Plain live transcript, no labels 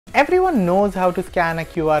Everyone knows how to scan a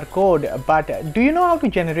QR code, but do you know how to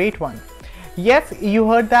generate one? Yes, you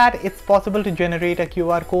heard that it's possible to generate a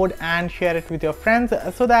QR code and share it with your friends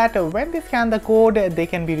so that when they scan the code, they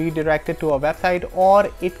can be redirected to a website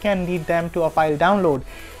or it can lead them to a file download.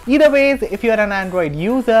 Either ways, if you're an Android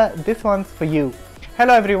user, this one's for you.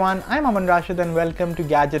 Hello everyone, I'm Aman Rashid and welcome to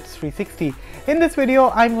Gadgets 360. In this video,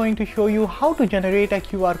 I'm going to show you how to generate a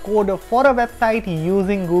QR code for a website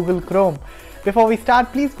using Google Chrome. Before we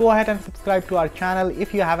start, please go ahead and subscribe to our channel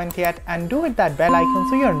if you haven't yet and do hit that bell icon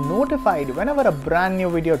so you're notified whenever a brand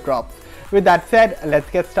new video drops. With that said, let's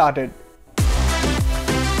get started.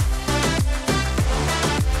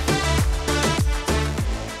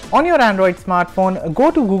 On your Android smartphone,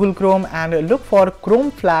 go to Google Chrome and look for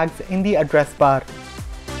Chrome flags in the address bar.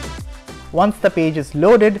 Once the page is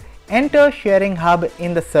loaded, enter Sharing Hub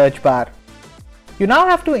in the search bar. You now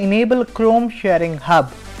have to enable Chrome Sharing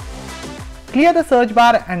Hub. Clear the search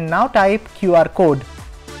bar and now type QR code.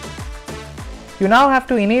 You now have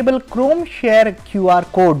to enable Chrome Share QR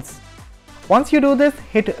codes. Once you do this,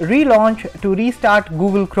 hit relaunch to restart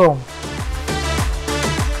Google Chrome.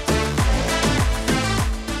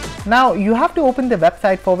 Now you have to open the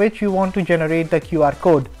website for which you want to generate the QR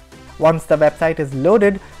code. Once the website is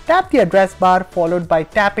loaded, tap the address bar followed by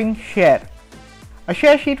tapping Share. A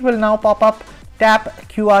share sheet will now pop up. Tap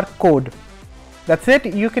QR code. That's it,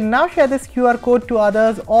 you can now share this QR code to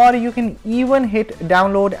others, or you can even hit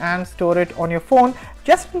download and store it on your phone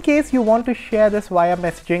just in case you want to share this via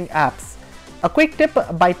messaging apps. A quick tip,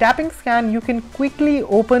 by tapping scan you can quickly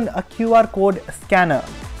open a QR code scanner.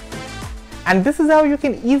 And this is how you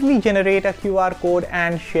can easily generate a QR code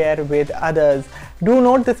and share with others. Do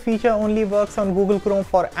note this feature only works on Google Chrome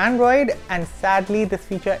for Android, and sadly this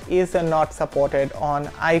feature is not supported on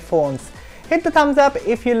iPhones. Hit the thumbs up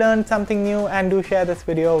if you learned something new and do share this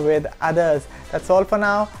video with others. That's all for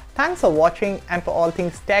now. Thanks for watching, and for all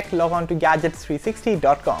things tech, log on to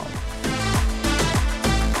gadgets360.com.